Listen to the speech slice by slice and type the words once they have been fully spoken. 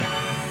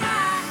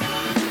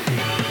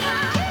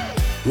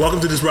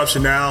Welcome to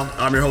Disruption Now.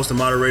 I'm your host and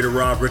moderator,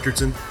 Rob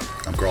Richardson.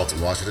 I'm Carlton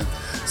Washington.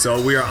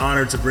 So we are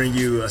honored to bring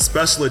you a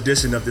special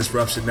edition of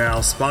Disruption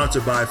Now,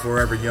 sponsored by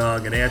Forever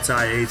Young, an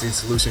anti-aging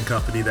solution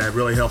company that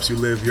really helps you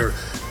live your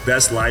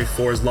best life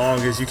for as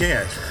long as you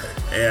can.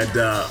 And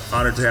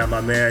honored to have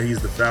my man,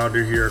 he's the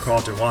founder here,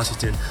 Carlton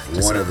Washington.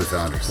 One of the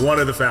founders. One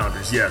of the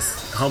founders,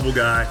 yes. Humble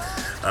guy.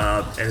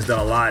 And has done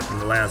a lot in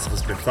the last,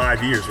 it's been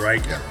 5 years,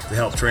 right? Yeah. To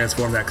help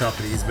transform that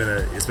company. It's been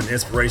an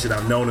inspiration.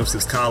 I've known him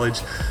since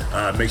college.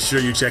 Make sure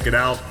you check it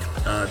out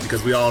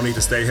because we all need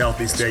to stay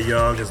healthy, stay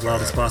young as long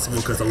as possible,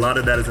 because a lot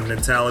of that is a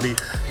mentality.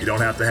 You don't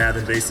have to have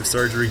invasive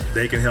surgery.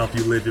 They can help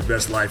you live your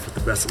best life with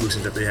the best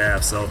solutions that they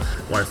have. So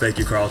I want to thank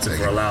you, Carlton,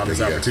 for allowing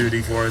this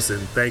opportunity for us,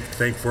 and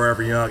thank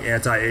Forever Young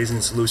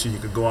Anti-Aging Solution. You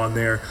can go on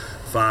there,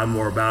 find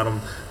more about them.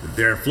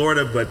 They're in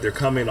Florida, but they're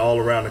coming all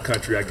around the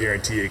country, I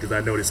guarantee it, because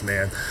I know this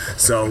man.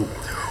 So,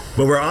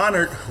 but we're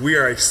honored. We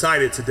are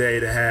excited today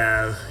to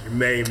have your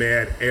main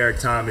man, Eric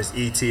Thomas,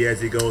 ET, as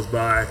he goes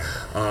by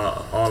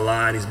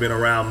online. He's been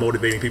around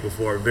motivating people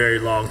for a very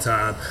long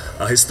time.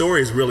 His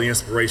story is really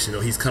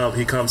inspirational.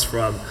 He comes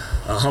from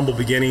humble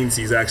beginnings.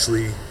 He's gone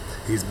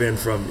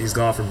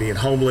from being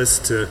homeless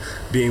to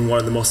being one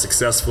of the most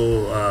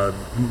successful,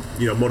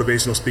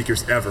 motivational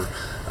speakers ever.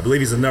 I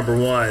believe he's the number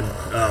one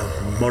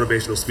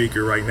motivational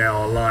speaker right now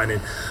online.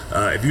 And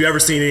if you've ever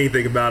seen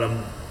anything about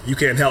him, you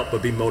can't help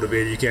but be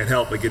motivated. You can't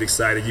help but get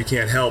excited. You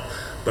can't help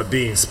but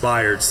be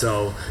inspired.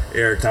 So,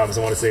 Eric Thomas,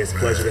 I want to say it's a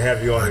pleasure to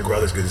have you on here,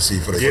 brother. It's good to see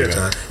you for the first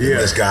time. Yeah.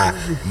 This guy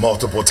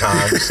multiple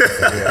times.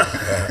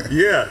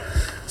 Yeah.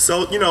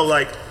 So,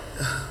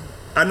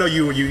 I know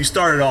you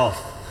started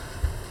off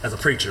as a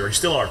preacher, or you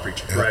still are a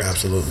preacher, correct?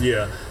 Absolutely.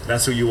 Yeah,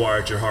 that's who you are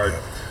at your heart.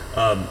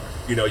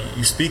 Yeah.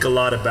 You speak a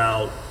lot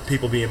about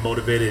people being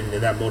motivated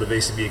and that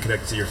motivation being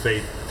connected to your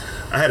faith.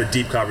 I had a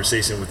deep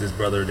conversation with this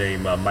brother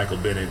named Michael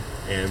Bennett,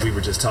 and we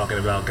were just talking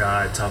about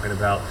God, talking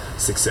about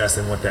success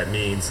and what that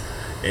means.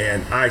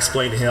 And I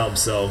explained to him,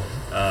 so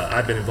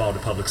I've been involved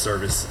in public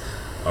service,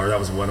 or that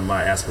was one of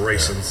my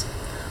aspirations.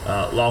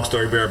 Yeah. Long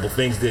story bearable,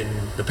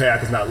 the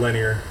path is not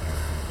linear.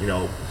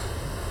 I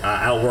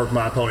outworked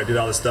my opponent, did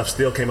all this stuff,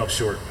 still came up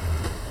short.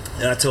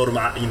 And I told him,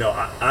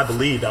 I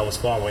believed I was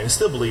following, and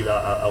still believed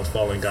I was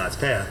following God's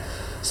path.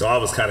 So I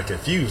was kind of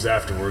confused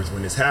afterwards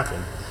when this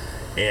happened.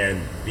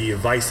 And the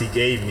advice he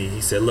gave me,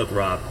 he said, look,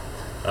 Rob,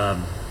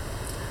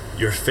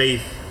 your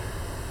faith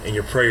and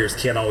your prayers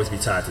can't always be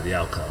tied to the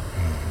outcome.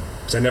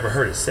 Mm-hmm. Which I never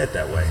heard it said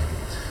that way.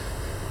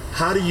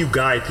 How do you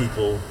guide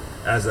people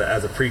as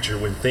a preacher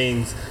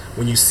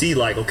when you see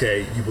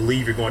okay, you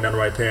believe you're going down the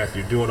right path,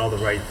 you're doing all the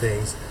right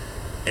things,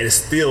 and it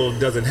still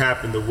doesn't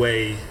happen the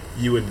way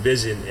you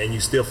envision, and you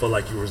still feel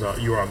like you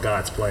were on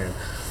God's plan?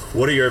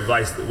 What's your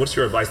advice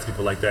to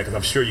people like that? Because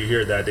I'm sure you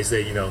hear that. They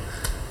say,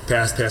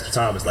 Pastor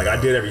Thomas, I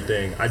did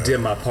everything. I did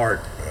my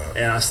part,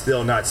 and I'm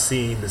still not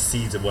seeing the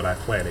seeds of what I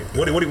planted.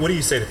 What do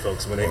you say to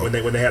folks when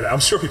they have that? I'm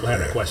sure people have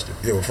that question.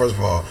 Yeah, well, first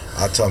of all,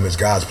 I tell them it's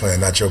God's plan,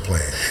 not your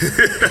plan.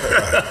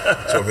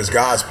 So if it's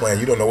God's plan,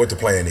 you don't know what the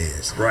plan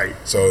is. Right.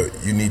 So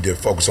you need to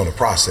focus on the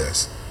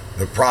process.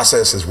 The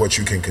process is what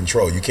you can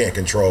control. You can't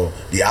control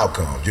the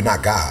outcomes. You're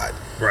not God.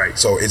 Right.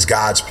 So it's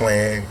God's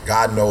plan.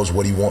 God knows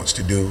what he wants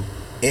to do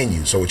in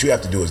you. So what you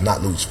have to do is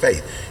not lose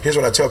faith. Here's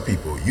what I tell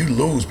people. You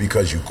lose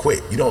because you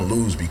quit. You don't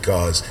lose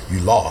because you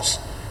lost.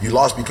 You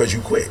lost because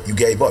you quit. You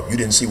gave up. You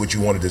didn't see what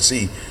you wanted to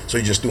see, so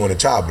you're just doing the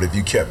job. But if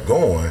you kept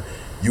going,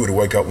 you would have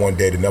wake up one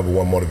day the number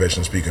one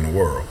motivational speaker in the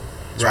world.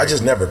 So I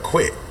just never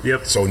quit.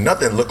 Yep. So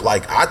nothing looked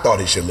like I thought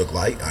it should look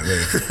like. I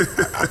mean,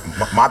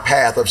 my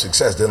path of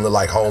success didn't look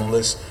like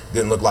homeless,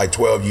 didn't look like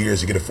 12 years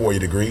to get a 4-year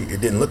degree.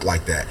 It didn't look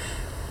like that.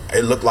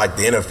 It looked like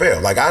the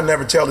NFL. I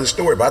never tell this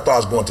story, but I thought I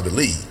was going to the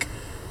league.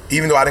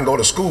 Even though I didn't go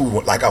to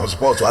school like I was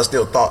supposed to, I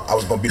still thought I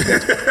was going to be the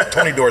next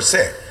Tony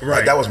Dorsett.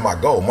 Right. That was my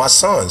goal. My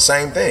son,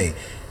 same thing.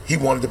 He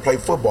wanted to play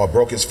football,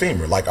 broke his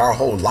femur. Our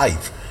whole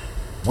life,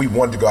 we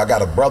wanted to go. I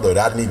got a brother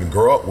that I didn't even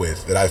grow up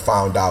with that I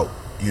found out,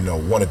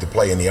 wanted to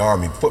play in the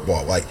Army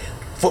football.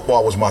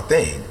 Football was my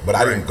thing, but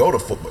I didn't go to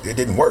football. It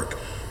didn't work.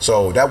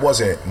 So that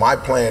wasn't my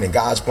plan, and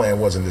God's plan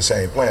wasn't the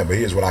same plan. But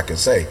here's what I can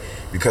say.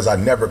 Because I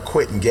never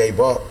quit and gave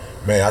up,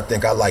 man, I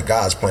think I like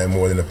God's plan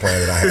more than the plan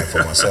that I had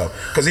for myself.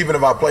 Because even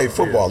if I played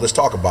football, let's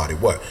talk about it.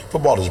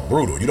 Football is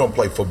brutal. You don't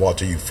play football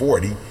till you're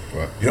 40.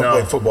 Right. You don't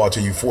play football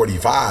till you're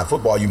 45.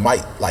 Football, you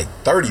might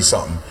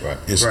 30-something. Right.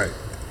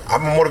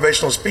 I'm a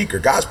motivational speaker.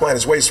 God's plan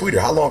is way sweeter.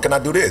 How long can I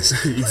do this?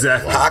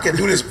 Exactly. I can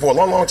do this for a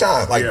long, long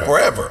time,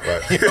 forever.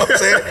 Right. You know what I'm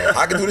saying?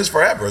 I can do this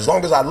forever, as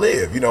long as I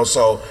live,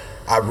 So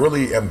I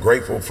really am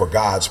grateful for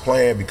God's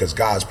plan, because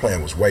God's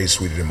plan was way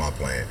sweeter than my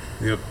plan.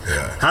 Yep.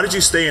 Yeah. How did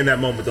you stay in that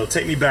moment, though?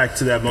 Take me back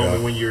to that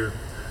moment when you're,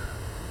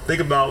 think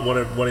about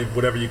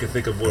whatever you can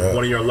think of,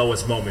 one of your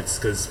lowest moments,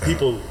 because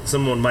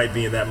someone might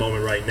be in that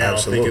moment right now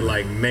thinking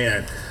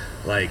man,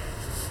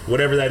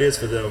 whatever that is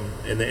for them,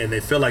 and they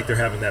feel like they're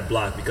having that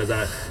block, because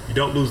you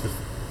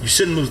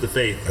shouldn't lose the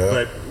faith.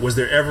 But was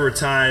there ever a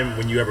time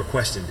when you ever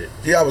questioned it?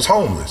 Yeah, I was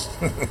homeless.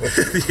 I was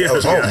homeless. You know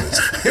what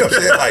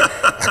I'm saying?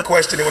 I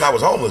questioned it when I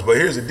was homeless, but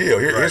here's the deal.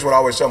 Here's what I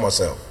always tell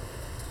myself.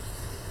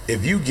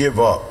 if you give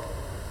up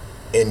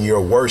in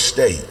your worst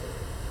state,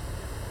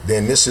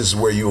 then this is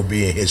where you'll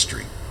be in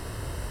history.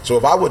 So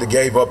if I would have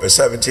gave up at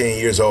 17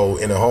 years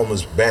old in a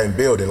homeless abandoned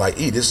building, like,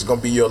 this is gonna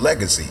be your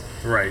legacy.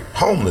 Right.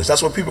 Homeless,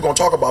 that's what people are gonna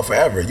talk about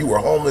forever. You were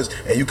homeless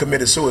and you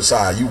committed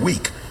suicide, you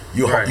weak.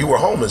 You were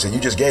homeless and you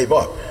just gave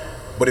up.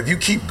 But if you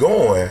keep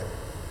going,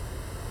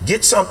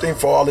 get something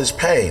for all this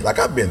pain. Like,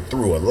 I've been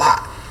through a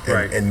lot.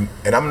 And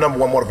I'm number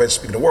one motivated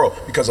speaker in the world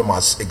because of my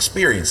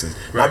experiences,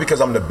 not because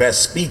I'm the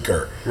best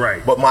speaker,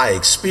 but my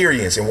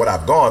experience and what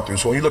I've gone through.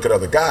 So when you look at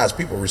other guys,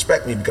 people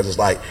respect me because it's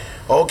like,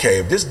 okay,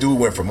 if this dude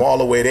went from all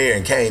the way there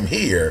and came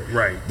here,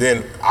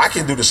 then I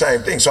can do the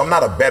same thing. So I'm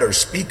not a better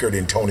speaker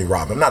than Tony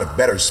Robbins. I'm not a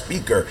better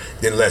speaker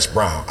than Les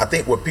Brown. I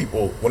think what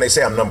people, when they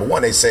say I'm number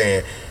one, they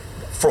saying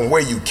from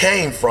where you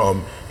came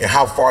from and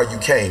how far you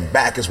came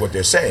back is what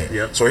they're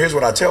saying. So here's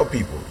what I tell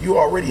people: you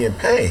already in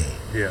pain.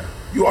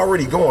 You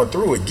already going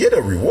through it. Get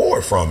a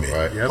reward from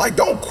it. Like,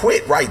 don't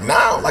quit right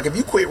now. Like, if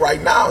you quit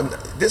right now,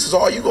 this is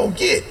all you gonna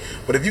get.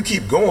 But if you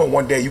keep going,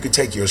 one day you can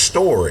take your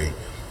story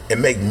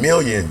and make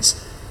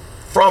millions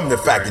from the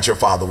fact that your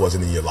father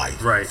wasn't in your life,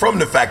 from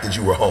the fact that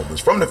you were homeless,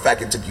 from the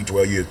fact it took you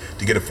 12 years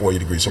to get a 4-year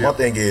degree. So my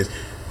thing is,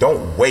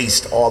 don't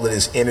waste all of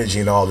this energy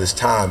and all this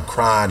time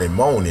crying and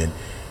moaning.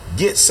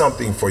 Get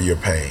something for your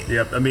pain.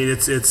 I mean,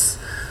 it's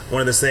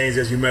one of the sayings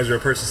is you measure a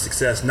person's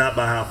success not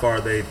by how far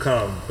they've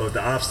come, but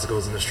the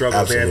obstacles and the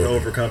struggles they had to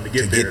overcome to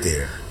get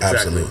there.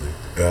 Absolutely.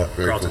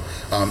 Very cool.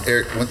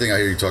 Eric, one thing I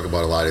hear you talk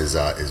about a lot is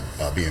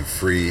being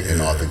free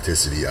and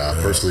authenticity.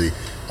 Personally,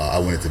 I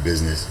went into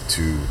business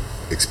to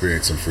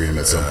experience some freedom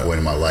at some point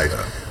in my life,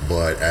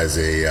 but as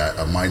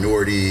a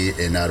minority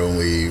in not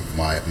only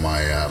my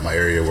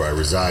area where I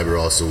reside, but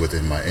also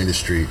within my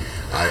industry,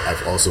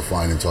 I've also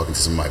find in talking to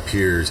some of my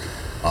peers,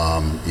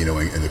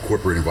 in the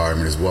corporate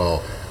environment as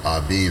well,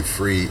 being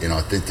free and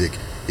authentic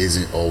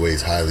isn't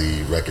always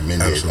highly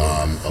recommended. A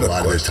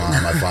lot of the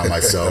time I find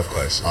myself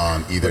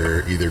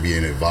either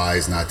being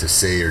advised not to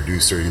say or do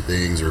certain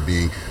things, or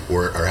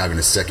having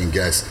to second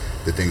guess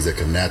the things that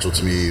come natural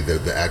to me,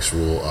 the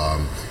actual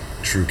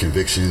true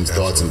convictions,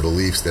 thoughts and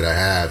beliefs that I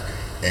have.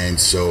 And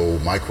so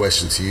my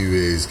question to you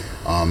is,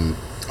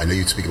 I know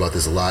you speak about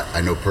this a lot.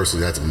 I know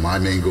personally that's my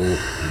main goal,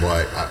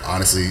 but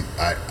honestly,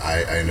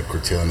 I end up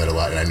curtailing that a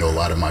lot, and I know a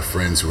lot of my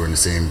friends who are in the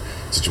same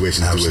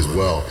situation do as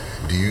well.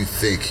 Do you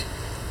think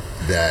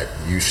that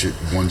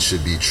one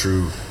should be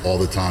true all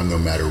the time, no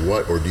matter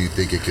what, or do you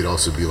think it could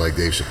also be like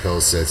Dave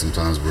Chappelle said,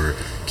 sometimes where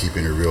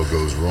keeping it real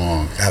goes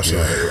wrong?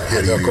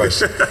 Absolutely, no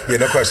question.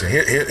 No question.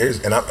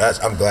 Here's, and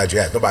I'm glad you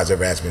asked. Nobody's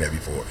ever asked me that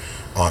before,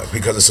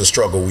 because it's a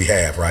struggle we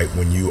have, right?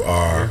 When you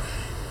are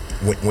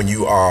when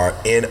you are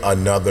in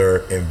another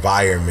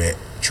environment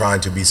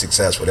trying to be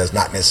successful, that's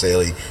not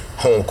necessarily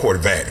home court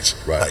advantage.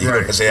 You know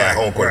what I'm saying?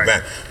 Home court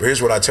advantage. But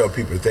here's what I tell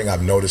people: the thing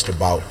I've noticed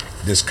about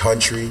this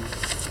country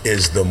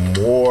is the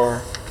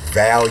more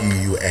value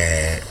you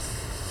add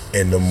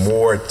and the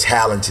more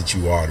talented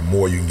you are, the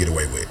more you can get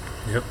away with.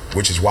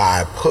 Which is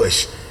why I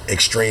push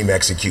extreme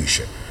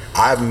execution.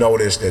 I've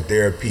noticed that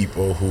there are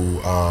people who,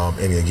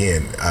 and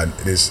again, I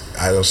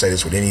don't say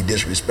this with any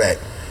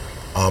disrespect,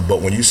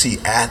 but when you see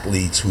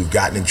athletes who've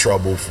gotten in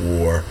trouble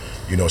for,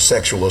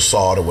 sexual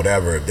assault or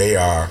whatever, if they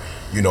are,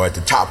 at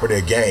the top of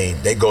their game,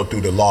 they go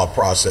through the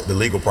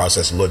legal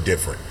process a little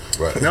different.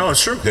 No,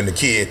 it's true. Than the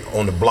kid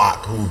on the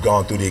block who's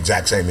gone through the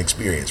exact same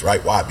experience,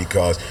 right? Why?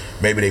 Because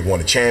maybe they've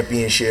won a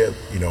championship,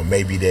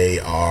 maybe they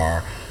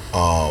are,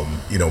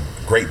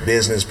 great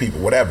business people,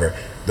 whatever.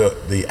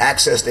 The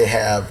access they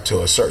have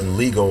to a certain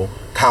legal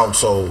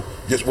counsel,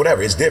 just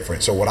whatever, it's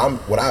different. So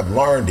what I've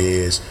learned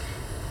is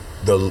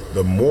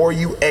the more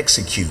you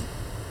execute,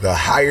 the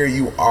higher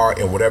you are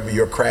in whatever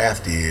your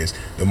craft is,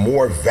 the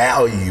more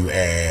value you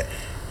add.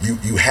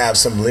 You have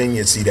some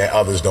leniency that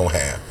others don't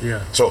have.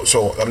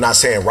 So I'm not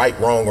saying right,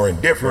 wrong, or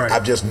indifferent.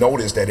 I've just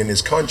noticed that in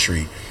this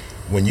country,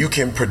 when you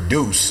can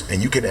produce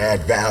and you can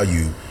add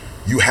value,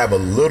 you have a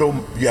little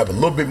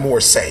bit more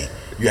say.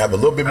 You have a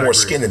little bit more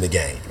skin in the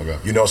game.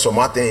 So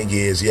my thing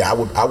is, I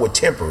would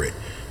temper it.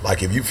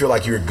 Like, if you feel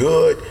like you're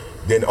good,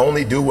 then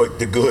only do what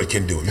the good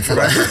can do. You feel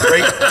like you're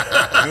great,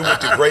 do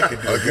what the great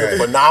can do. If you're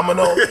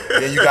phenomenal,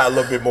 then you got a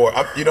little bit more.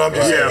 I'm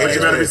just saying. But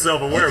you got to be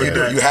self-aware with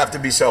that. You have to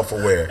be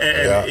self-aware. And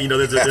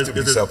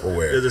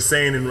there's a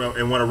saying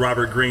in one of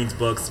Robert Greene's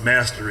books,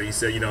 Mastery. He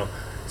said,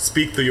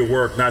 speak through your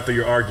work, not through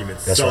your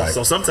arguments. That's right.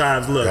 So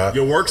sometimes, look,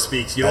 your work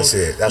speaks. That's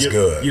it. That's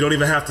good. You don't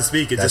even have to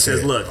speak. It just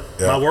says, look,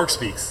 my work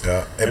speaks.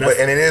 It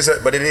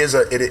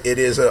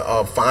is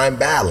a fine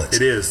balance.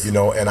 It is.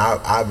 And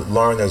I've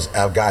learned as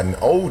I've gotten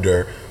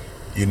older,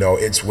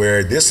 it's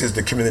where this is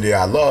the community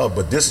I love,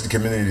 but this is the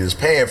community that's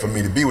paying for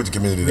me to be with the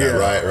community that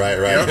I love. Right.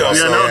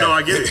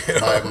 I get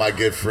it. My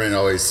good friend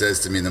always says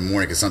to me in the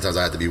morning, because sometimes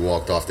I have to be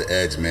walked off the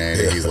edge, man.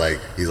 And he's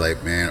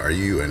like, man, are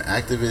you an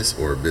activist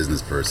or a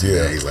business person?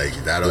 Man? He's like,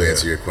 that'll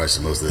answer your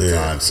question most of the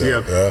time.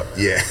 So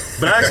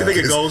But I actually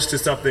think it goes to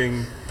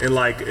something, and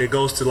it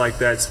goes to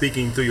that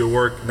speaking through your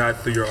work,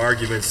 not through your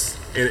arguments.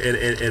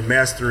 in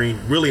mastering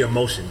really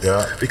emotions.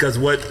 Yeah. Because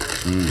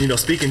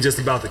speaking just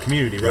about the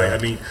community, right? Yeah. I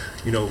mean,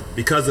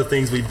 because of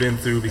things we've been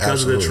through,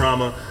 because of the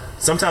trauma,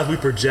 sometimes we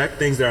project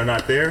things that are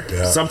not there.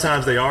 Yeah.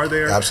 Sometimes they are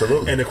there.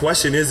 Absolutely. And the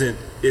question isn't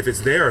if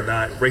it's there or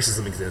not.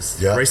 Racism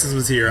exists. Yeah. Racism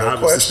is here. No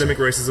question. Systemic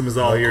racism is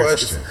all No here.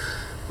 question.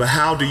 But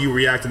how do you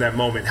react in that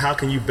moment? How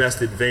can you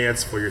best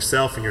advance for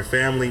yourself and your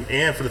family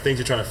and for the things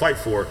you're trying to fight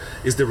for?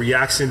 Is the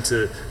reaction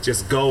to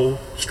just go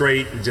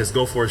straight and just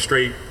go for a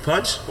straight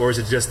punch? Or is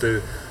it just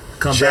to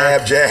come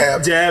back?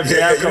 Jab,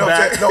 come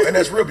back? No, and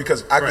that's real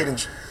because I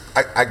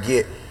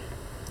get,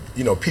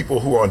 people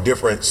who are on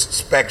different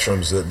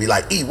spectrums that be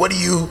like, E, what do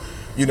you,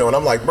 and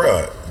I'm like,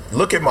 bruh,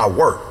 look at my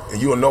work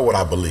and you'll know what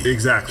I believe.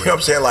 Exactly. You know what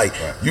I'm saying? Like,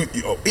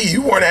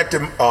 you weren't at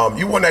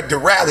the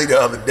rally the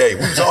other day.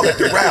 We was all at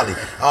the rally.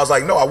 I was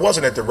like, no, I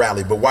wasn't at the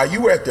rally. But while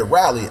you were at the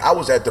rally, I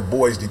was at the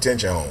boys'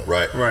 detention home.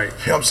 Right. You know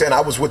what I'm saying?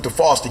 I was with the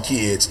foster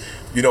kids,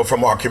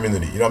 from our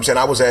community. You know what I'm saying?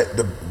 I was at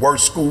the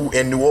worst school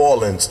in New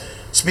Orleans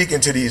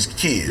speaking to these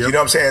kids. Yep. You know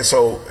what I'm saying?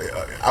 So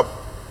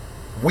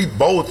we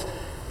both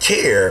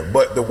care,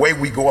 but the way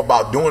we go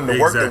about doing the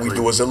work that we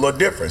do is a little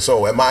different.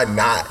 So am I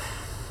not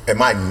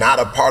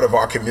a part of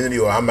our community,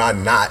 or am I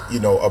not,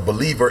 a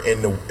believer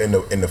in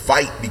the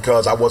fight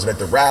because I wasn't at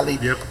the rally?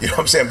 Yep. You know what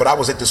I'm saying? But I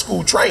was at the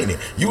school training.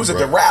 You was at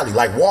the rally,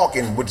 like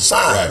walking with the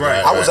sign.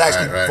 I was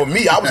actually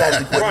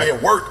putting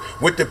in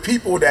work with the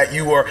people that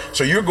you are.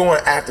 So you're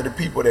going after the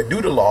people that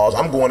do the laws.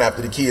 I'm going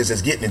after the kids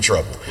that's getting in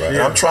trouble, and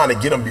I'm trying to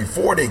get them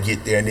before they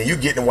get there. And then you're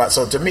getting what?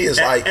 So to me,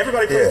 it's like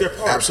everybody plays their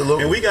part.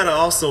 Absolutely. And we gotta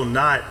also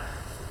not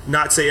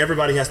say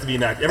everybody has to be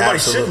an activist. Everybody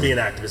shouldn't be an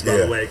activist, by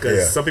the way,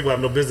 because some people have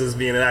no business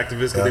being an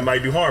activist because they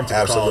might do harm to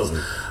the cause.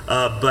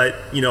 But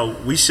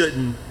we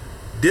shouldn't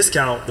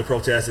discount the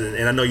protests,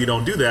 and I know you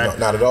don't do that.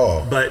 No, not at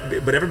all.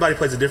 But everybody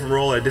plays a different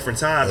role at a different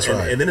time,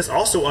 and then it's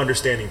also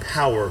understanding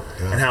power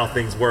and how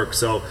things work.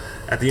 So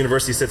at the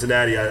University of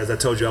Cincinnati, as I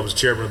told you, I was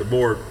chairman of the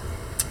board,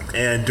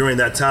 and during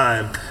that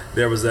time,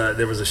 there was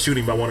a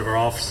shooting by one of our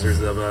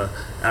officers of a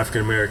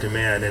African American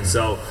man, and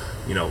so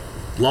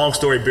long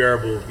story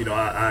bearable,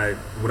 I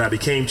when I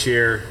became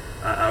chair,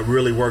 I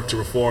really worked to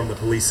reform the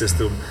police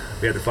system.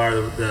 We had to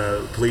fire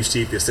the police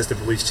chief, the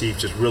assistant police chief,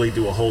 just really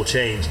do a whole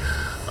change.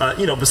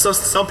 But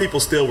some people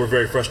still were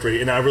very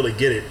frustrated, and I really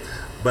get it.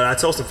 But I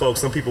told some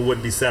folks, some people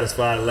wouldn't be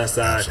satisfied unless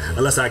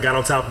I got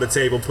on top of the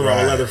table, put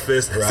on a leather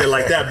fist, said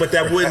like that. But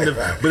that wouldn't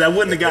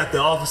have got the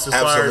officers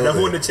fired. That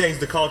wouldn't have changed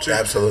the culture.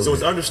 Absolutely. So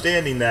it's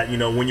understanding that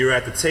when you're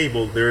at the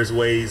table, there's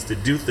ways to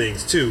do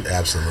things too.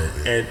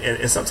 Absolutely.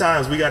 And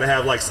sometimes we got to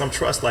have like some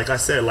trust. Like I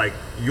said, like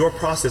your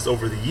process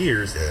over the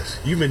years,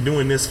 you've been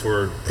doing this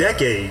for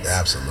decades.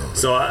 Absolutely.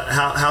 So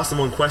how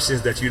someone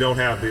questions that you don't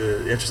have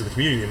the interest of the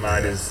community in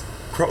mind is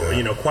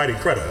quite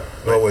incredible.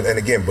 Well, and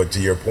again, but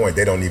to your point,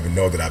 they don't even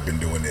know that I've been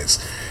doing this.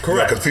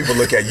 Correct. Because people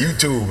look at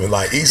YouTube and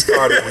like, he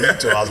started with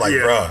YouTube. I was like,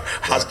 bruh,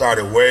 I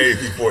started way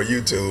before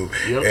YouTube,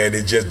 and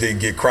it just didn't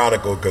get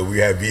chronicled because we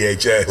had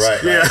VHS.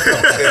 Right.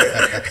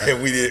 Yeah.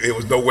 And it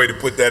was no way to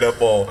put that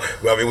up on.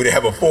 Well, I mean, we didn't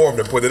have a forum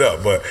to put it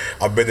up. But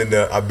I've been in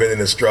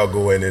the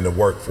struggle and in the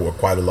work for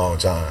quite a long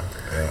time.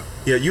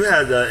 Yeah, you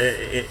had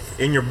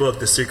in your book,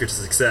 The Secret to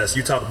Success,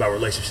 you talk about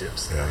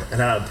relationships and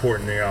how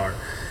important they are.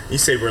 You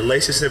say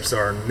relationships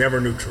are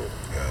never neutral.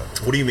 Yeah.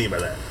 What do you mean by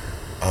that?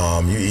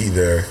 You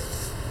either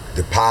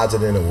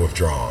depositing or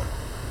withdrawn,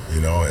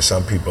 and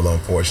some people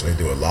unfortunately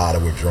do a lot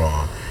of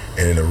withdrawing.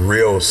 And in a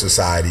real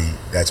society,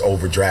 that's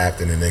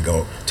overdrafting, and they're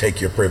going to take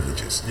your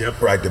privileges.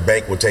 Yep. Right? The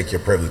bank will take your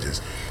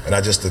privileges. And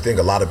I just think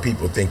a lot of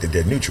people think that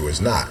they're neutral.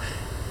 It's not.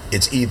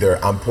 It's either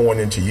I'm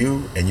pouring into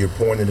you and you're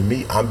pouring into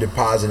me, I'm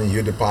depositing,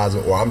 you're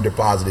depositing, or I'm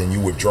depositing,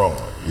 you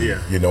withdrawing. Yeah.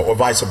 Or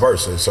vice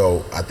versa.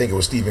 So I think it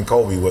was Stephen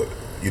Covey,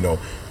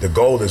 the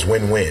goal is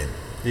win-win.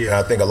 Yeah. And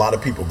I think a lot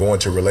of people go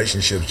into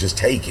relationships just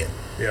taking.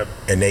 Yep.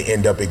 And they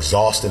end up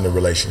exhausting the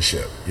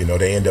relationship.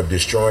 They end up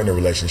destroying the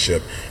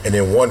relationship and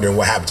then wondering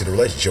what happened to the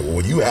relationship.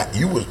 Well, you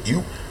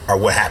are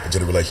what happened to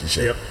the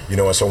relationship. Yep.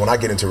 And so when I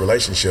get into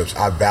relationships,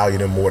 I value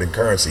them more than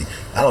currency.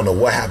 I don't know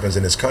what happens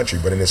in this country,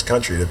 but in this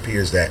country it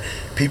appears that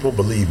people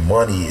believe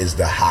money is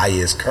the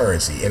highest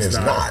currency, and it's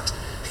not.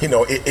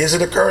 Is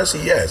it a currency?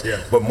 Yes.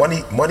 Yeah. But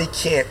money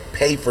can't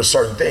pay for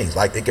certain things.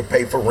 Like it can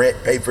pay for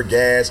rent, pay for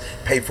gas,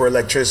 pay for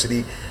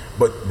electricity.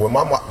 But when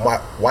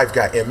my wife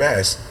got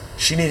MS,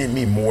 she needed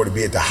me more to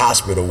be at the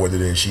hospital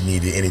than she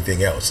needed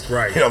anything else.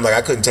 Right. I'm like,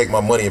 I couldn't take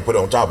my money and put it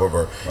on top of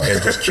her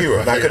and just cure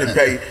her. And I couldn't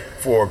pay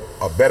for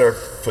a better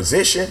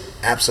physician,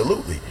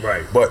 absolutely.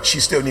 Right. But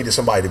she still needed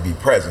somebody to be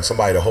present,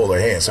 somebody to hold her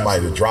hand,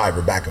 somebody to drive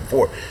her back and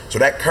forth. So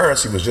that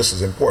currency was just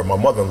as important.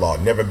 My mother-in-law,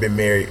 never been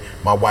married.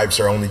 My wife's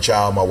her only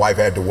child. My wife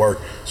had to work.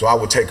 So I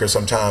would take her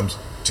sometimes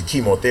to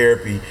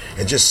chemotherapy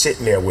and just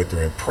sitting there with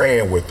her and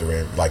praying with her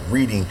and like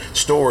reading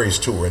stories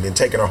to her and then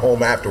taking her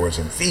home afterwards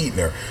and feeding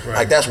her. Right.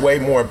 Like that's way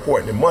more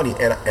important than money.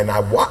 And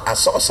I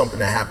saw something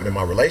that happened in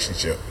my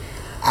relationship.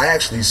 I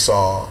actually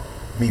saw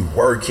me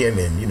working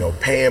and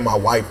paying my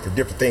wife for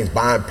different things,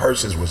 buying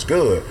purses was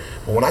good.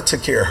 But when I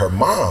took care of her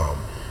mom,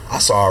 I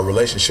saw our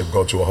relationship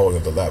go to a whole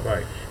other level.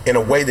 Right. in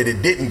a way that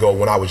it didn't go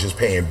when I was just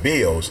paying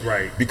bills.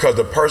 Right. Because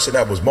the person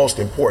that was most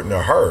important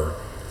to her,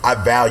 I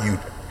valued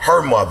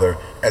her mother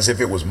as if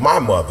it was my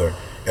mother,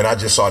 and I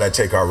just saw that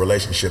take our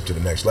relationship to the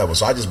next level.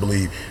 So I just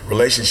believe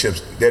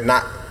relationships, they're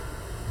not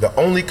the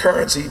only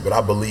currency, but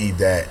I believe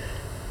that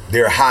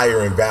they're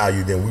higher in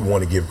value than we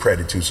want to give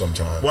credit to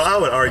sometimes. Well, I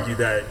would argue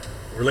that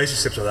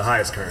relationships are the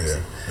highest currency.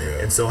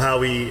 And so how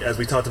we, as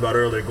we talked about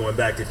earlier, going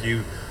back, if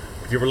your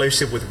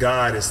relationship with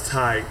God is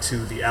tied to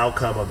the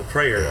outcome of the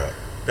prayer,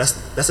 that's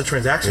a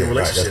transactional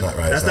relationship.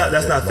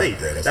 That's not faith.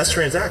 That's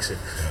transaction.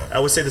 I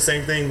would say the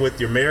same thing with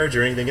your marriage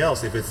or anything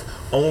else. If it's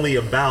only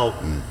about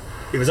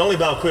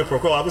quid pro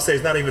quo, I would say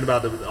it's not even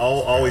about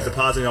always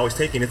depositing, always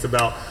taking. It's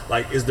about,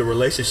 like, is the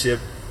relationship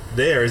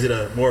there? Is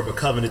it more of a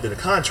covenant than a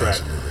contract?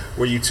 Absolutely.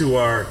 Where you two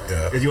are,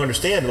 if you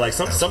understand, like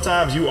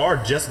sometimes you are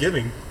just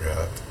giving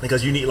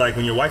because you need, like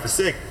when your wife is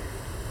sick,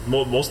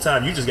 most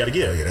time you just got to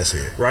give. That's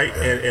it. Right?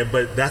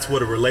 But that's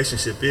what a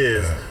relationship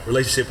is.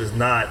 Relationship is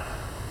not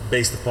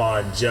based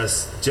upon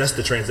just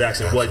the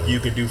transaction, what you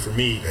can do for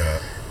me.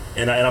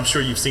 And I'm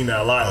sure you've seen that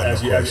a lot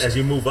as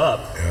you move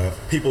up.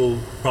 People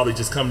probably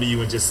just come to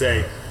you and just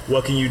say,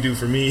 what can you do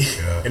for me?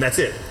 And that's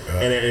it.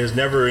 And there's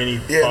never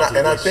any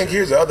and I think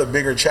here's the other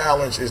bigger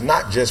challenge is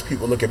not just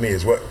people look at me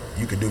as what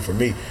you can do for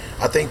me.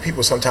 I think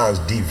people sometimes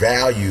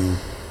devalue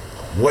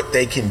what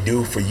they can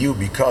do for you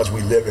because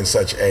we live in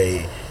such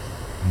a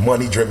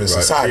money-driven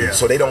society,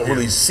 so they don't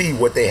really see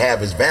what they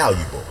have as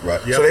valuable.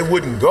 So they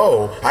wouldn't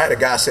go. I had a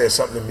guy said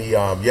something to me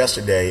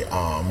yesterday,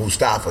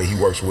 Mustafa, he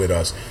works with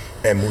us,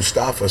 and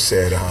Mustafa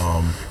said,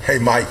 hey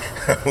Mike,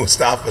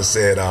 Mustafa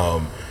said,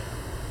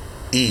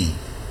 E,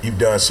 you've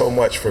done so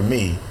much for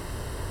me,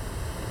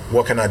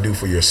 what can I do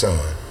for your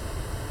son?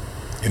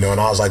 You know,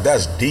 and I was like,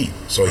 that's deep.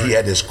 So he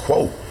had this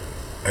quote,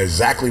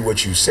 exactly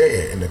what you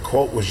said, and the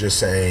quote was just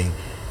saying,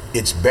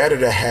 it's better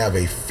to have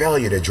a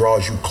failure that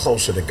draws you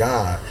closer to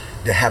God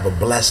than have a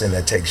blessing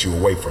that takes you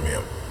away from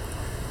him.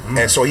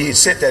 And so he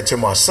sent that to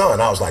my son.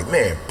 I was like,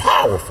 man,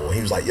 powerful.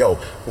 He was like, yo,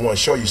 I want to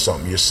show you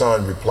something. Your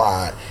son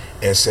replied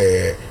and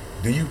said,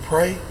 do you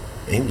pray?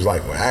 And he was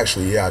like, well,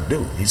 actually, yeah, I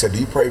do. He said, do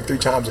you pray 3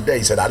 times a day?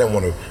 He said, I didn't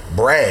want to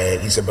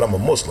brag. He said, but I'm a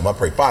Muslim. I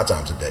pray 5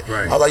 times a day.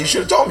 I was like, you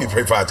should have told me you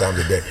pray 5 times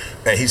a day.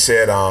 And he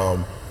said,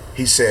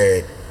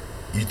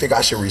 you think I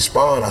should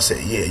respond? I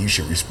said, yeah, you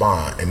should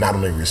respond. And not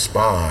only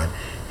respond,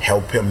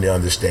 help him to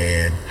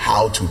understand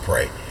how to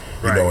pray.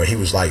 You know, and he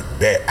was like,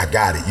 bet, I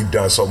got it. You've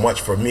done so much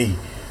for me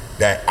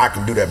that I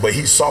can do that. But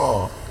he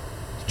saw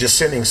just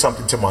sending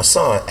something to my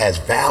son as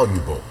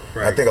valuable.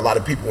 I think a lot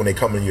of people, when they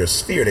come in your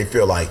sphere, they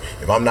feel like,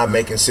 if I'm not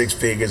making 6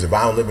 figures, if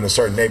I don't live in a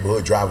certain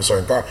neighborhood, drive a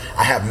certain car,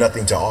 I have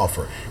nothing to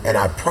offer. And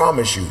I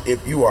promise you,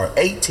 if you are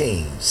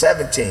 18,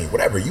 17,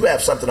 whatever, you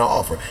have something to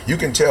offer. You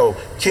can tell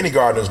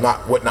kindergartners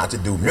what not to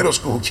do, middle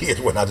school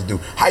kids what not to do,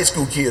 high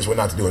school kids what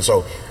not to do. And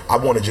so I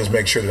want to just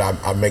make sure that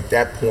I make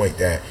that point,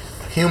 that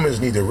humans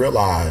need to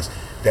realize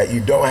that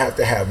you don't have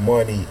to have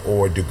money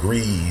or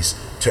degrees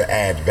to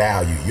add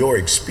value. Your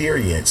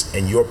experience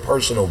and your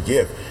personal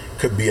gift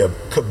could be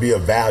a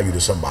value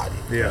to somebody.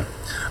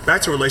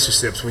 Back to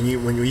relationships, when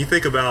you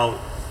think about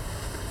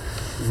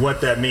what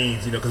that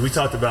means, you know, because we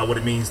talked about what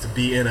it means to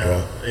be in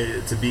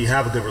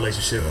have a good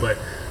relationship, but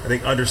I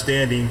think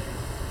understanding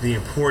the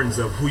importance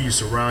of who you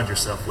surround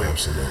yourself with.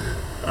 Absolutely.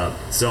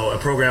 So a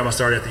program I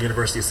started at the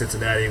University of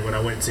Cincinnati when I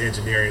went into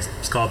engineering,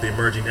 it's called the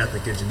Emerging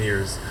Ethnic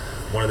Engineers,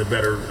 one of the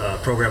better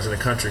programs in the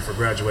country for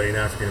graduating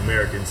African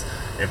Americans.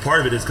 And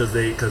part of it is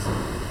because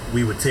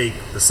we would take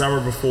the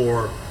summer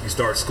before you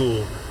start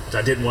school, which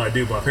I didn't want to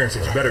do, but my parents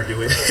said you better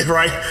do it,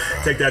 right?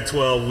 Take that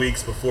 12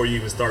 weeks before you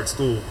even start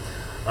school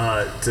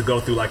to go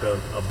through like a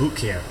boot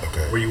camp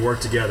where you work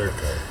together.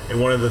 And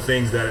one of the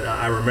things that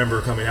I remember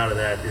coming out of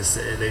that is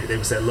they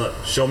would say, look,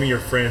 show me your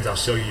friends, I'll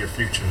show you your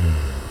future.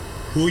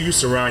 Who you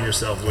surround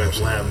yourself with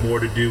will have more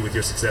to do with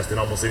your success than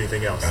almost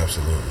anything else.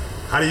 Absolutely.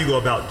 How do you go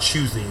about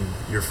choosing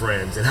your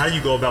friends? And how do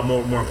you go about,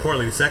 more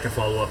importantly, the second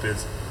follow-up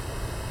is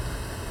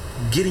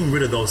getting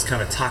rid of those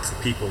kind of toxic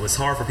people. It's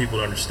hard for people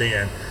to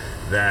understand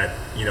that,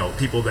 you know,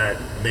 people that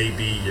may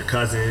be your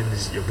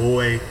cousins, your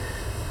boy,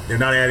 they're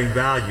not adding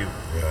value,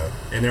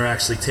 and they're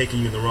actually taking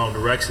you in the wrong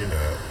direction.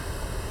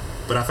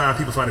 But I find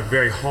people find it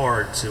very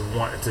hard to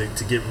want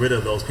to get rid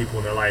of those people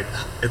in their life.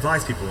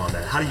 Advise people on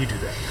that. How do you do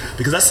that?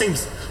 Because that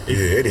seems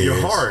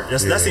you're hard.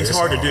 That seems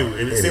hard to do.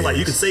 It seems like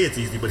you can say it's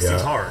easy, but it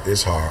seems hard.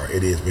 It's hard.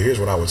 It is. But here's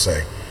what I would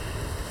say: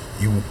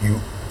 you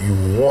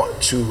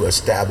want to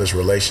establish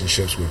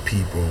relationships with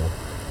people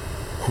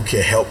who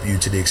can help you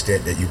to the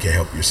extent that you can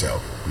help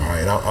yourself. All right.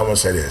 And I'm gonna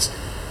say this: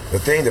 the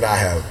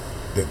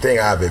thing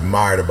I've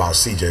admired about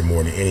CJ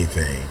more than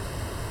anything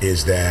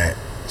is that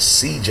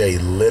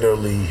CJ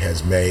literally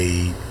has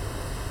made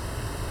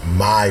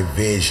my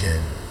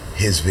vision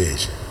his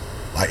vision.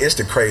 Like, it's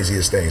the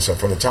craziest thing. So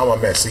from the time I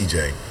met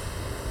CJ,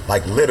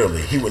 like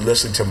literally, he would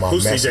listen to my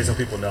message. Who's CJ? Some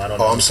people know. I don't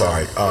know. Oh, I'm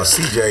sorry.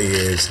 CJ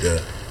is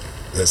the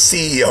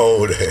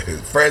CEO,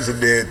 the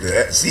president,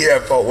 the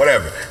CFO,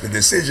 whatever, the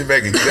decision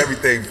maker. He's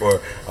everything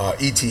for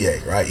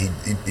ETA, right?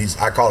 He's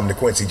I call him the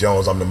Quincy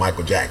Jones. I'm the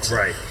Michael Jackson.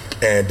 Right.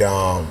 And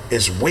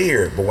it's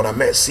weird, but when I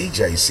met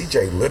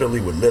CJ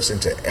literally would listen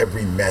to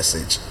every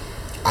message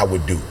I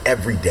would do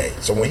every day.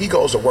 So when he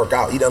goes to work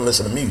out, he doesn't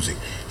listen to music.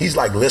 He's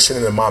like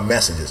listening to my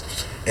messages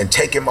and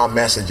taking my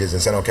messages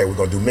and saying, okay, we're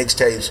gonna do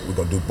mixtapes, we're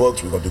gonna do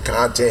books, we're gonna do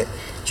content.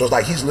 So it's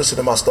like he's listening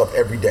to my stuff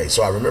every day.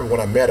 So I remember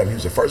when I met him, he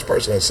was the first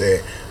person that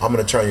said, I'm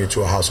gonna turn you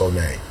into a household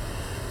name.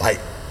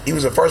 Like, he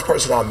was the first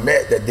person I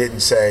met that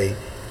didn't say,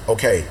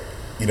 okay,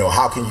 you know,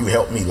 how can you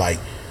help me? Like,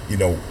 you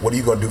know, what are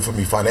you gonna do for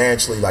me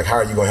financially? Like, how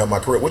are you gonna help my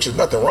career? Which is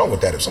nothing wrong with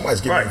that. If somebody's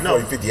giving you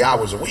 40, 50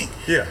 hours a week,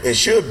 it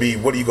should be,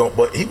 what are you gonna,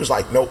 but he was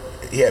like, nope.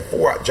 He had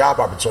 4 job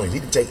opportunities. He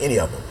didn't take any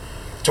of them.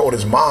 Told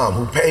his mom,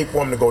 who paid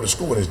for him to go to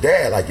school, and his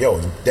dad, like, yo,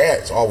 his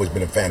dad's always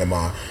been a fan of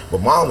mine.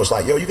 But mom was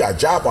like, yo, you got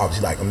job opportunities.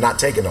 He's like, I'm not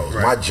taking those.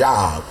 My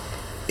job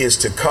is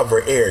to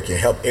cover Eric and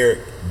help Eric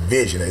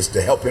vision. It's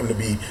to help him to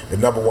be the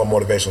 #1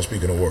 motivational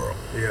speaker in the world.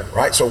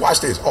 Right? So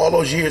watch this. All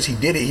those years he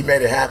did it, he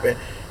made it happen.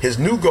 His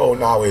new goal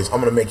now is, I'm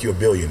gonna make you a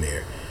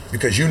billionaire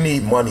because you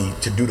need money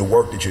to do the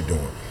work that you're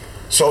doing.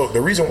 So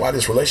the reason why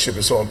this relationship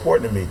is so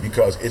important to me,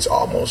 because it's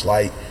almost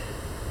like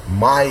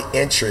my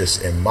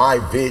interest and my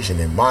vision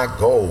and my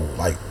goal,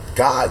 like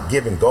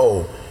God-given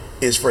goal,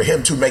 is for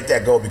him to make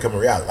that goal become a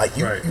reality. Like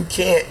you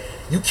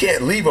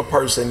can't leave a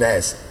person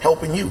that's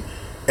helping you.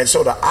 And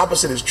so the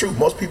opposite is true.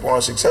 Most people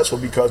aren't successful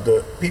because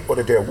the people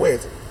that they're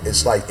with,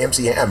 it's like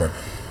MC Hammer.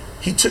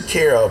 He took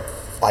care of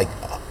like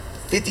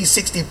 50,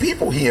 60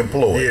 people he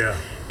employed.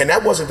 And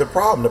that wasn't the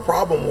problem. The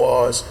problem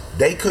was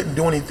they couldn't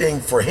do anything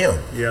for him.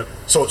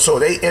 So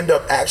they end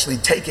up actually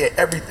taking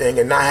everything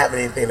and not having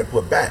anything to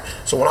put back.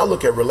 So when I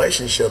look at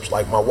relationships,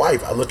 like my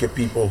wife, I look at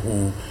people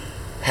who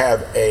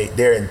have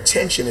their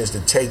intention is to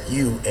take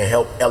you and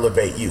help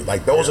elevate you.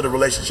 Like those are the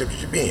relationships you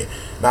should be in.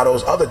 Now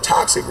those other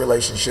toxic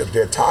relationships,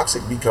 they're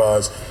toxic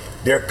because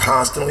they're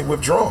constantly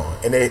withdrawn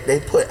and they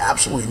put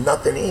absolutely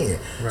nothing in.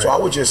 So I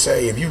would just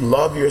say, if you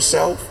love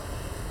yourself,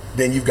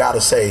 then you've got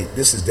to say,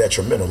 this is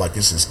detrimental, like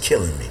this is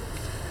killing me.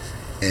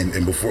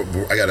 And before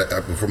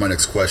my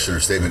next question or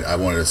statement, I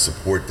wanted to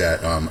support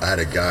that. I had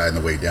a guy on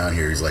the way down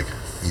here. He's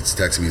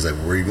texting me. He's like,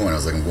 "Where are you going?" I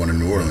was like, "I'm going to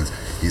New Orleans."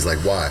 He's like,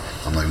 "Why?"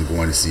 I'm like, "I'm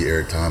going to see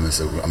Eric Thomas.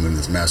 I'm in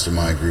this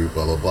mastermind group.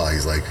 Blah blah blah."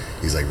 He's like,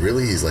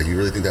 "Really?" He's like, "You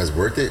really think that's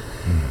worth it?"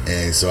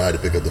 And so I had to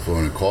pick up the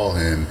phone and call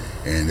him.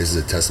 And this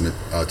is a testament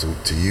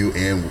to you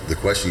and the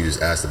question you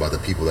just asked about the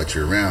people that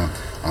you're around.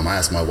 I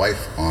asked my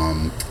wife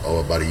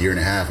about 1.5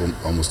 years,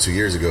 almost 2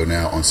 years ago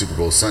now, on Super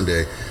Bowl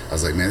Sunday. I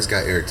was like, "Man, this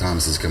guy Eric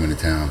Thomas is coming to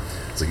town."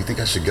 I was like, "You think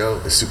I should go?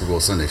 It's Super Bowl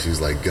Sunday." She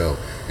was like, "Go."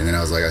 And then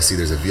I was like, "I see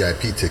there's a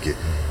VIP ticket,"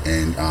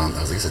 and I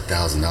was like, "It's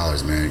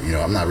 $1,000, man. You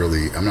know, I'm not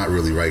really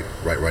right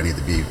where I need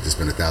to be to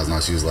spend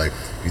 $1,000." She was like,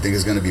 "You think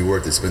it's going to be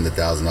worth it? Spend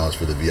 $1,000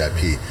 for the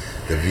VIP."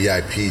 The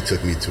VIP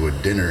took me to a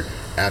dinner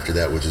after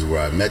that, which is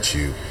where I met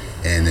you,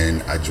 and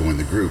then I joined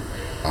the group.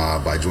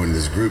 By joining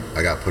this group,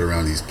 I got put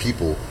around these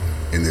people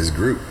in this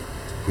group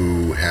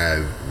who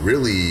have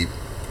really,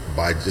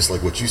 by just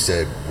like what you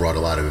said, brought a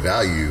lot of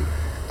value.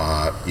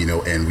 You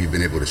know, and we've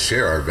been able to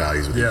share our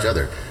values with each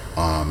other.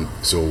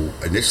 So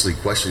initially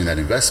questioning that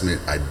investment,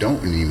 I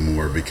don't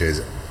anymore,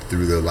 because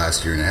through the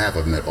last 1.5 years,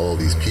 I've met all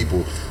these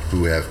people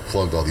who have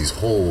plugged all these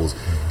holes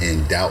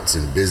and doubts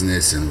in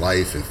business and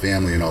life and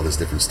family and all this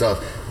different stuff,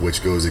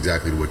 which goes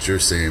exactly to what you're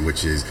saying,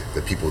 which is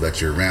the people that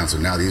you're around. So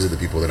now these are the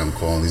people that I'm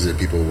calling. These are the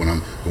people when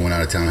I'm going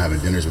out of town having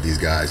dinners with these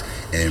guys,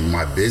 and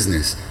my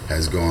business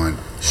has gone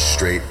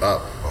straight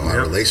up. My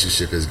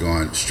relationship has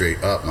gone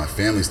straight up. My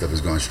family stuff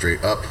has gone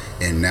straight up.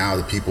 And now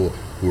the people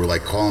who are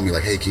like calling me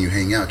like, "Hey, can you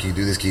hang out? Can you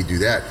do this? Can you do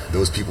that?"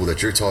 Those people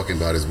that you're talking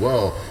about as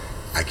well,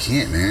 I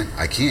can't, man.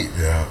 I can't.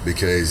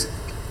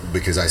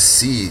 Because I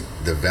see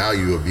the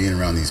value of being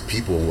around these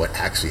people and what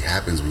actually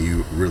happens when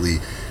you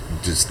really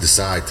just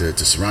decide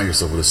to surround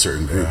yourself with a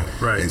certain group.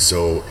 And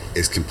so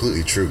it's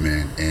completely true,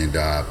 man.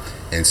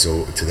 And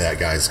so to that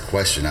guy's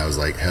question, I was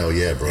like, hell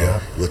yeah, bro.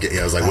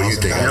 I was like, what do you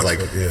think? I was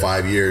like,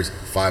 5 years,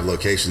 5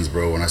 locations,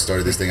 bro. When I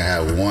started this thing, I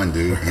had 1,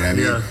 dude. You know what I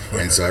mean?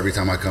 And so every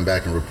time I come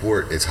back and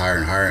report, it's higher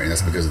and higher, and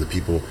that's because of the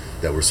people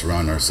that we're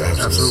surrounding ourselves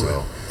with.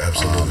 So,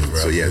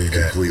 so yeah,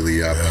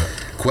 completely.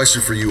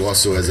 Question for you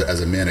also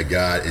as a man of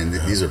God, and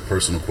these are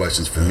personal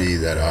questions for me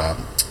that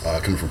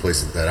coming from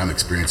places that I'm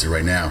experiencing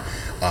right now.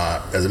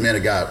 As a man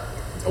of God,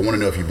 I want to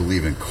know if you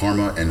believe in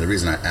karma, and the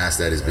reason I ask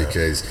that is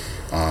because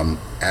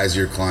as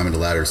you're climbing the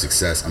ladder of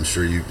success, I'm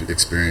sure you've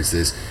experienced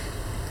this.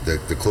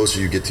 The closer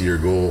you get to your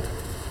goal,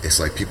 it's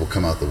like people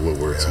come out the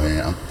woodworks,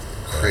 man.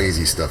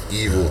 Crazy stuff,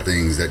 evil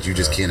things that you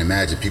just can't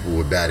imagine. People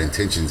with bad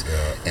intentions,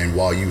 and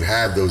while you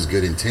have those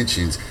good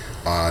intentions,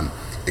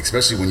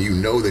 especially when you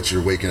know that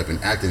you're waking up and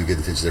acting in good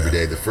intentions every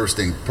day, the first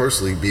thing,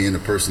 personally, being a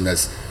person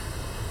that's,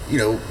 you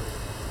know,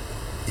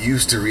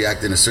 used to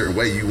react in a certain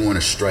way, you want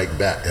to strike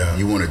back.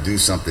 You want to do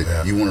something.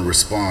 You want to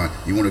respond.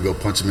 You want to go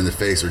punch them in the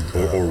face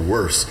or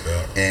worse.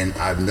 And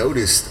I've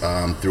noticed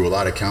through a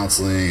lot of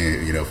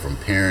counseling, you know, from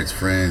parents,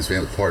 friends,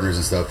 family, partners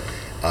and stuff,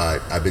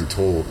 I've been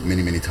told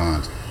many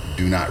times,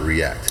 do not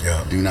react.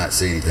 Do not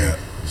say anything.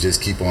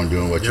 just keep on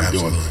doing what you're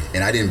doing. Absolutely.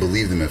 And I didn't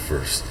believe them at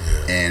first.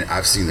 And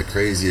I've seen the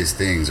craziest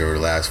things over the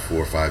last 4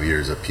 or 5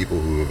 years of people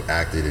who have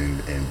acted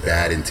in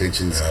bad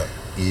intentions,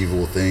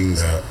 evil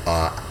things.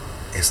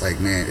 It's like,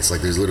 man, it's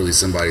like there's literally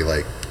somebody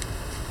like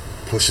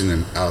pushing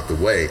them out the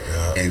way.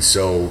 And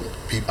so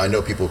I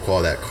know people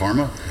call that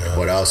karma,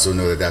 but I also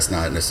know that that's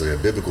not necessarily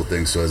a biblical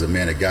thing. So as a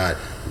man of God,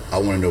 I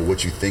want to know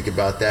what you think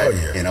about that,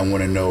 and I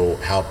want to know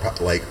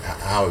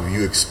how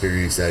you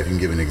experienced that. If you can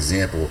give an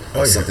example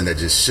of something that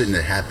just shouldn't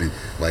have happened,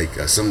 like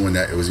someone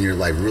that was in your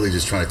life really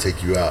just trying to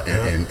take you out,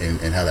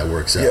 and how that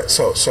works out. Yeah.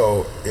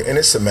 So and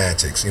it's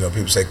semantics. You know,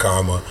 people say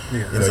karma. You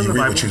know, you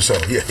reap what you sow.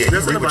 You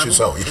reap what you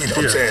sow. You know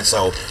what I'm saying?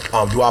 So,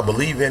 do I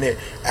believe in it?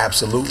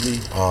 Absolutely.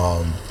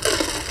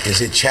 Is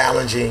it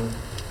challenging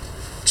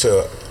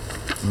to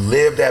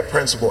live that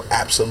principle?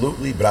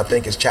 Absolutely. But I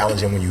think it's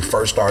challenging when you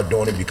first start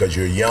doing it because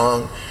you're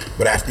young.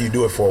 But after you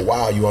do it for a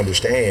while, you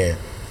understand,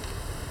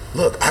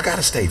 look, I got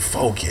to stay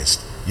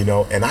focused, you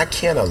know, and I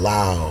can't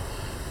allow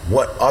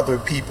what other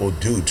people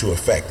do to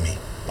affect me.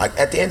 Like,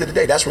 at the end of the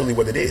day, that's really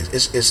what it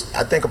is. It's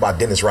I think about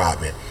Dennis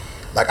Rodman.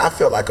 Like, I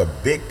feel like a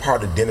big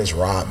part of Dennis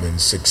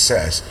Rodman's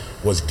success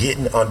was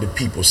getting under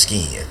people's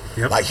skin.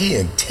 Like, he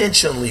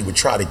intentionally would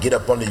try to get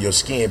up under your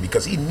skin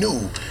because he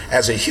knew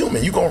as a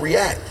human, you're going to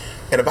react.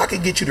 And if I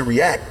can get you to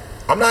react,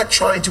 I'm not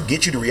trying to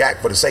get you to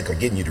react for the sake of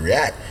getting you to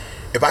react.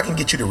 If I can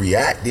get you to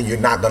react, then you're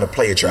not going to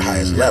play at your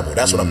highest level.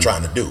 That's what I'm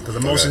trying to do. Because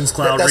emotions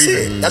cloud That's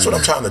reason. it. That's what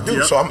I'm trying to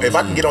do. So if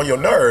I can get on your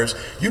nerves,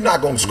 you're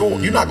not going to score.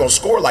 You're not going to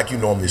score like you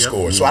normally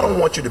score. So I don't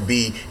want you to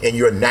be in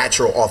your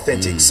natural,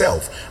 authentic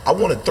self. I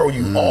want to throw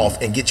you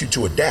off and get you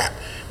to adapt.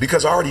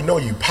 Because I already know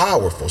you're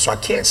powerful, so I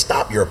can't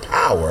stop your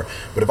power.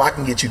 But if I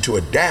can get you to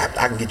adapt,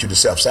 I can get you to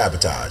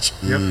self-sabotage.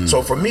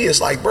 So for me, it's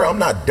like, bro, I'm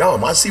not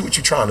dumb. I see what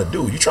you're trying to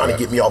do. You're trying to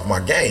get me off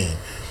my game.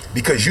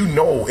 Because you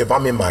know if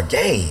I'm in my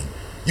game,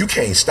 you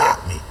can't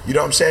stop me. You know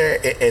what I'm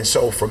saying? And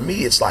so for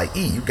me, it's like,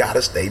 you got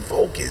to stay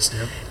focused.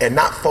 And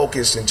not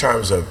focused in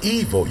terms of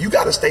evil. You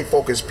got to stay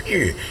focused,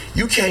 period.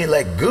 You can't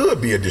let good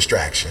be a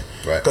distraction.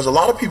 Because a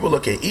lot of people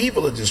look at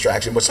evil as a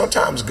distraction, but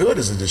sometimes good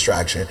is a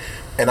distraction.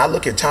 And I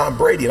look at Tom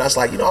Brady, and I was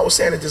like, I was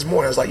saying it this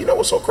morning. I was like, you know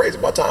what's so crazy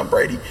about Tom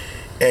Brady?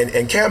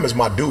 And Cam is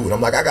my dude.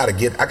 I'm like, I got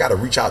to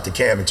reach out to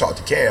Cam and talk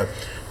to Cam.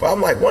 But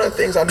I'm like, one of the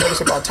things I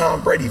noticed about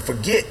Tom Brady,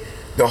 forget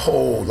the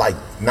whole, like,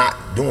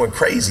 not doing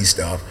crazy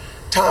stuff.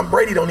 Tom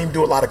Brady don't even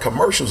do a lot of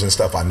commercials and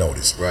stuff, I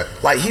noticed.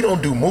 Like, he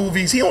don't do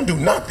movies, he don't do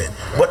nothing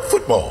but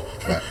football.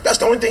 That's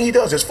the only thing he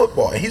does is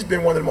football. And he's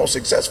been one of the most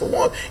successful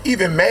ones.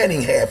 Even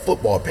Manning had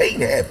football. Peyton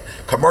had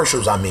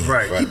commercials,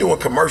 He doing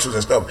commercials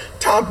and stuff.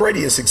 Tom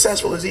Brady, as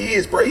successful as he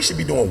is, bro, he should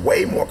be doing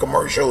way more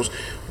commercials,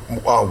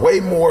 way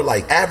more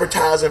like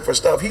advertising for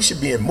stuff. He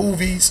should be in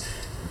movies.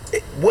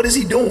 What is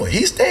he doing?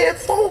 He's staying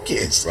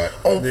focused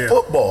on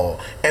football.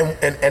 And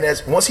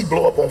as once he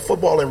blow up on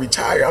football and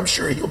retire, I'm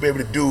sure he'll be able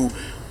to do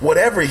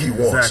whatever he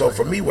wants. So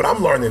for me, what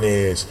I'm learning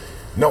is,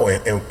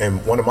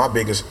 and one of my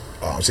biggest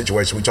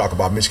situations, we talk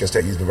about Michigan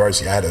State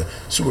University. I had a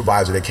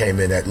supervisor that came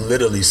in that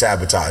literally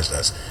sabotaged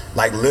us.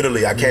 Like,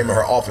 literally, I came in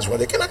her office one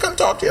day, can I come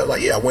talk to you? I was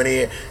like, yeah. I went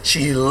in.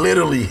 She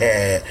literally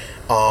had,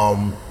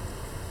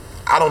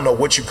 I don't know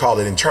what you call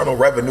it, internal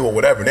revenue or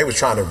whatever. And they was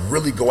trying to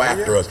really go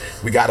after us.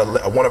 We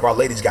got one of our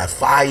ladies got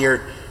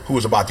fired, who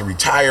was about to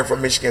retire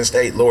from Michigan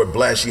State. Lord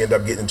bless, she ended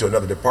up getting into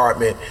another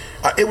department.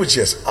 It was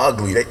just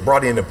ugly. They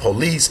brought in the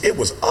police. It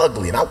was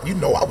ugly. And I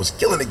was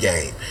killing the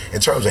game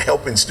in terms of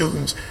helping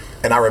students.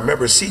 And I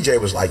remember CJ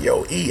was like,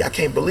 yo, I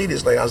can't believe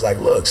this lady. I was like,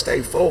 look,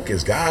 stay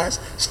focused, guys.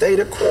 Stay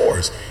the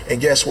course.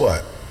 And guess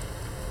what?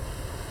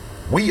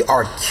 We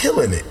are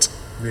killing it.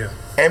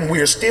 And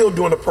we're still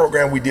doing the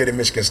program we did at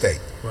Michigan State.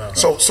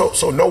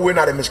 So no, we're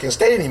not at Michigan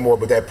State anymore,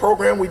 but that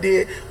program we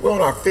did, we're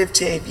on our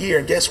 15th year,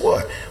 and guess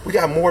what? We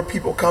got more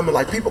people coming.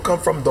 Like, people come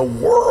from the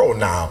world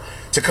now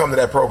to come to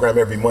that program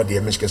every Monday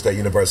at Michigan State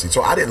University.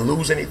 So I didn't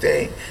lose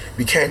anything,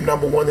 became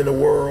 #1 in the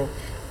world.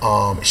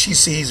 She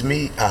sees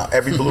me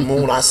every blue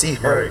moon. I see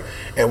her.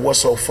 And what's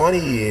so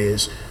funny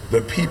is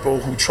the people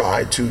who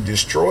try to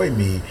destroy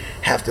me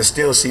have to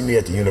still see me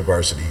at the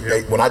university.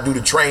 When I do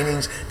the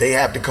trainings, they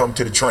have to come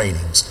to the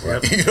trainings. You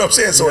know what I'm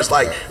saying? So it's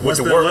like what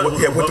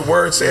the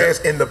word says,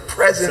 in the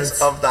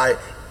presence of thy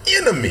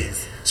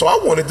enemies. So I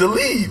wanted to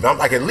leave. I'm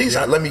like, at least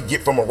let me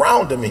get from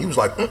around them. And he was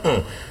like,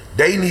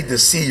 they need to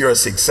see your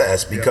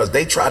success because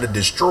they try to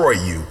destroy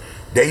you.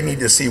 They need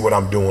to see what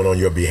I'm doing on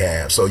your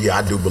behalf. So yeah,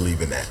 I do believe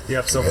in that.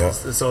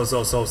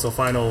 So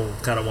final,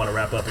 kind of want to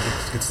wrap up and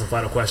get to some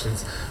final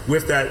questions.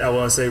 With that, I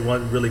want to say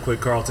one really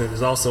quick, Carlton,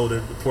 is also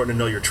important to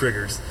know your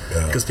triggers.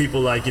 Because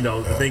people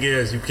the thing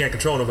is, you can't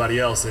control nobody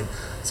else. And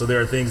so there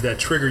are things that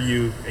trigger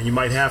you, and you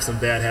might have some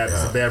bad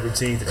habits and bad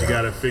routines that you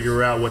got to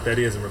figure out what that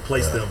is and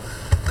replace them.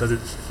 Because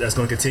that's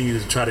going to continue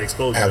to try to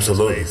expose you.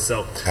 Absolutely.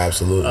 So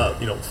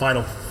absolutely.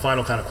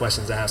 Final kind of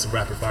questions. I have some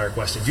rapid fire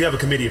questions. You have a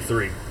committee of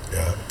 3.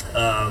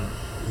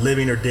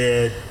 Living or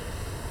dead,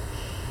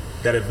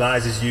 that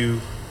advises you.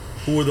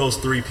 Who are those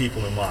 3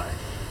 people and why?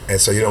 And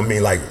so you don't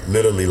mean like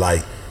literally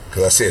like,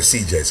 because I said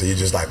CJ, so you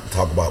just like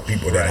talk about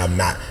people that I'm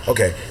not.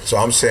 Okay, so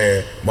I'm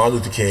saying Martin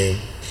Luther King,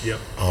 Yep.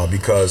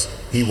 Because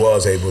he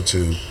was able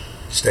to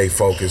stay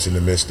focused in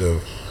the midst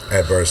of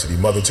adversity.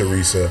 Mother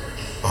Teresa,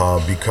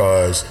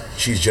 because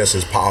she's just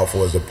as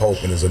powerful as the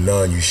Pope, and as a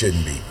nun, you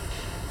shouldn't be,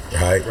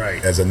 right?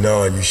 Right. As a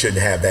nun, you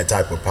shouldn't have that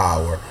type of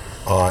power.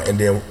 And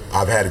then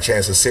I've had a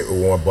chance to sit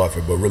with Warren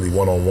Buffett, but really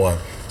one-on-one,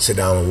 sit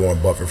down with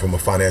Warren Buffett from a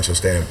financial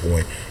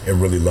standpoint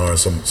and really learn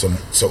some.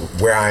 So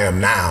where I am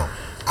now,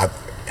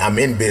 I'm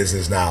in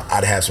business now.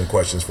 I'd have some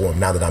questions for him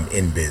now that I'm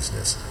in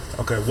business.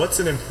 Okay, what's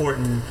an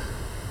important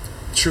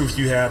truth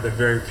you have that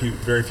very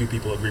few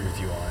people agree with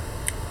you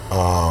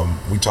on?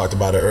 We talked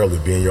about it earlier,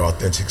 being your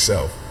authentic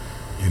self,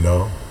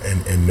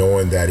 and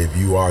knowing that if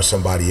you are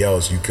somebody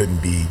else, you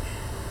couldn't be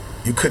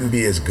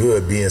as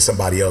good being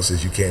somebody else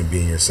as you can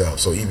being yourself.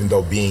 So even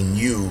though being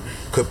you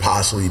could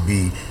possibly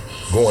be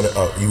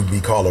you'd be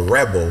called a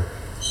rebel,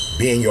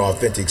 being your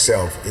authentic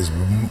self is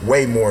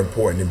way more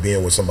important than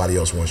being what somebody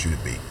else wants you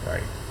to be.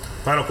 Right.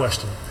 Final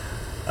question.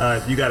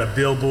 You got a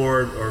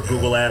billboard or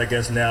Google ad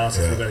against now,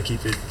 since we're going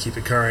to keep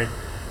it current,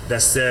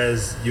 that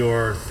says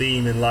your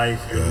theme in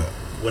life, your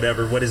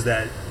whatever. What is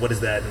that? What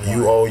is that?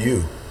 You owe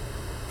you.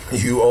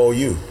 You owe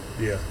you.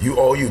 Yeah. You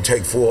owe you.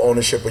 Take full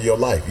ownership of your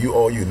life. You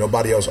owe you.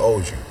 Nobody else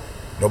owes you.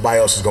 Nobody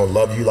else is going to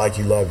love you like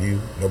you love you.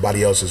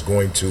 Nobody else is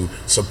going to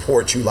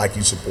support you like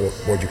you support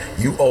you.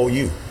 You owe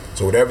you.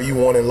 So whatever you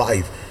want in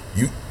life,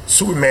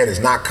 Superman is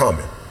not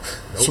coming.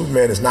 Nope.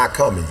 Superman is not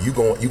coming. You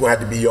gonna have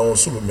to be your own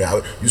Superman.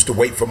 I used to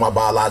wait for my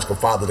biological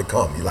father to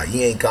come. You're like,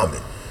 he ain't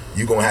coming.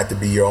 You're gonna have to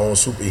be your own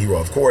superhero.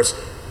 Of course,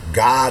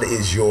 God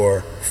is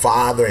your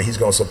father and he's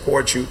gonna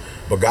support you,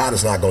 but God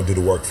is not gonna do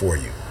the work for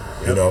you.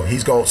 Yep.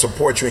 He's gonna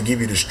support you and give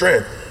you the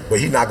strength, but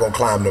he's not gonna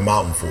climb the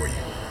mountain for you.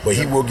 But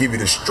he will give you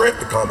the strength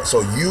to come.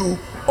 So you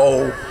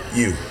owe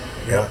you.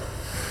 Yeah.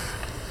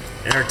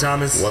 Eric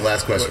Thomas. One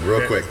last question,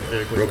 real quick.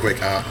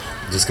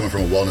 Just coming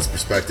from a wellness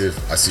perspective,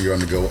 I see you're on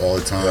the go all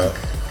the time. Yeah.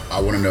 I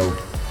want to know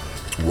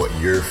what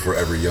your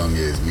Forever Young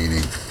is,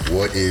 meaning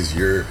what is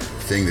your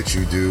thing that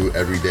you do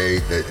every day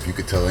that if you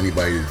could tell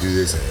anybody to do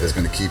this, that's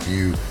going to keep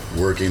you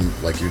working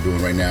like you're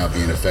doing right now,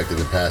 being effective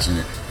and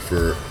passionate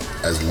for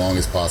as long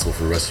as possible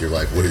for the rest of your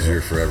life. What is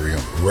your Forever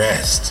Young?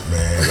 Rest,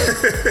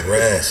 man.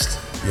 Rest.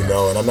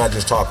 And I'm not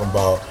just talking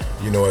about,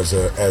 as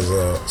a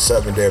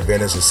 7-day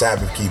Adventist, a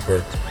Sabbath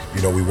keeper,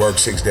 we work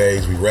 6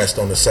 days, we rest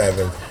on the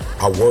 7th.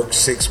 I work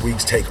 6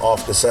 weeks, take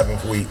off the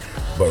 7th week,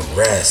 but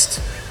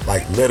rest.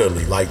 Like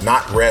literally, like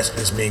not rest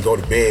just mean go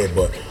to bed,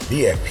 but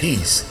be at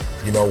peace.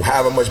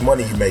 However much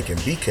money you're making,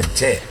 be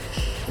content.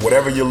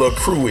 Whatever your little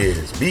crew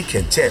is, be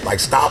content. Like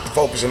stop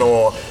focusing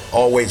on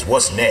always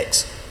what's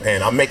next.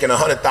 And I'm making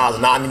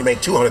 100,000, now I need to make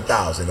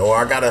 200,000. Or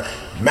I got a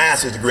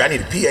master's degree, I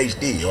need a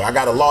PhD. Or I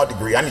got a law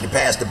degree, I need to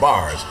pass the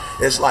bars.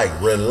 It's like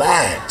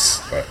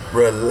relax,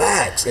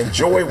 relax,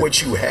 enjoy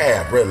what you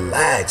have,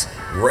 relax,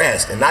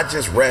 rest, and not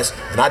just rest.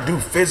 And I do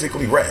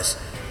physically rest.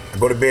 I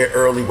go to bed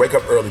early, wake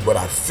up early, but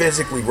I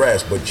physically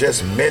rest, but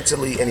just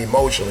mentally and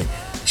emotionally,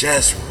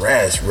 just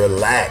rest,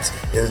 relax.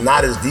 It's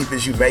not as deep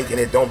as you making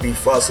it. Don't be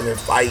fussing and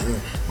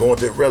fighting, going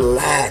to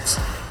relax.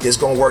 It's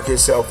gonna work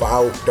itself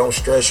out. Don't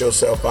stress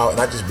yourself out. And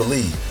I just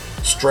believe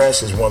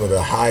stress is one of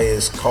the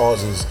highest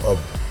causes of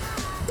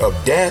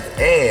death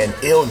and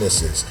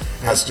illnesses.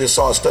 I just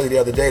saw a study the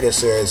other day that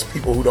says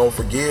people who don't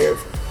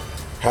forgive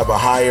have a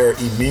higher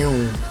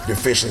immune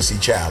deficiency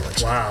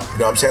challenge. Wow. You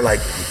know what I'm saying? Like,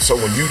 so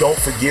when you don't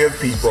forgive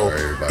people,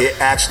 it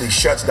actually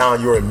shuts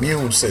down your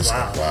immune system.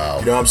 Wow.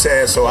 You know what I'm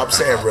saying? So I'm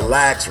saying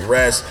relax,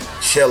 rest,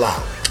 chill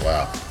out.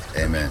 Wow.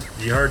 Amen.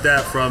 You heard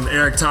that from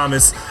Eric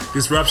Thomas.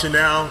 Disruption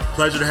Now.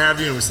 Pleasure to have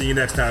you, and we'll see you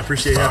next time.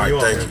 Appreciate having you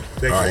on.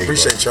 Thank you.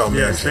 Appreciate y'all, man.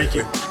 Yes, thank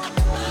you.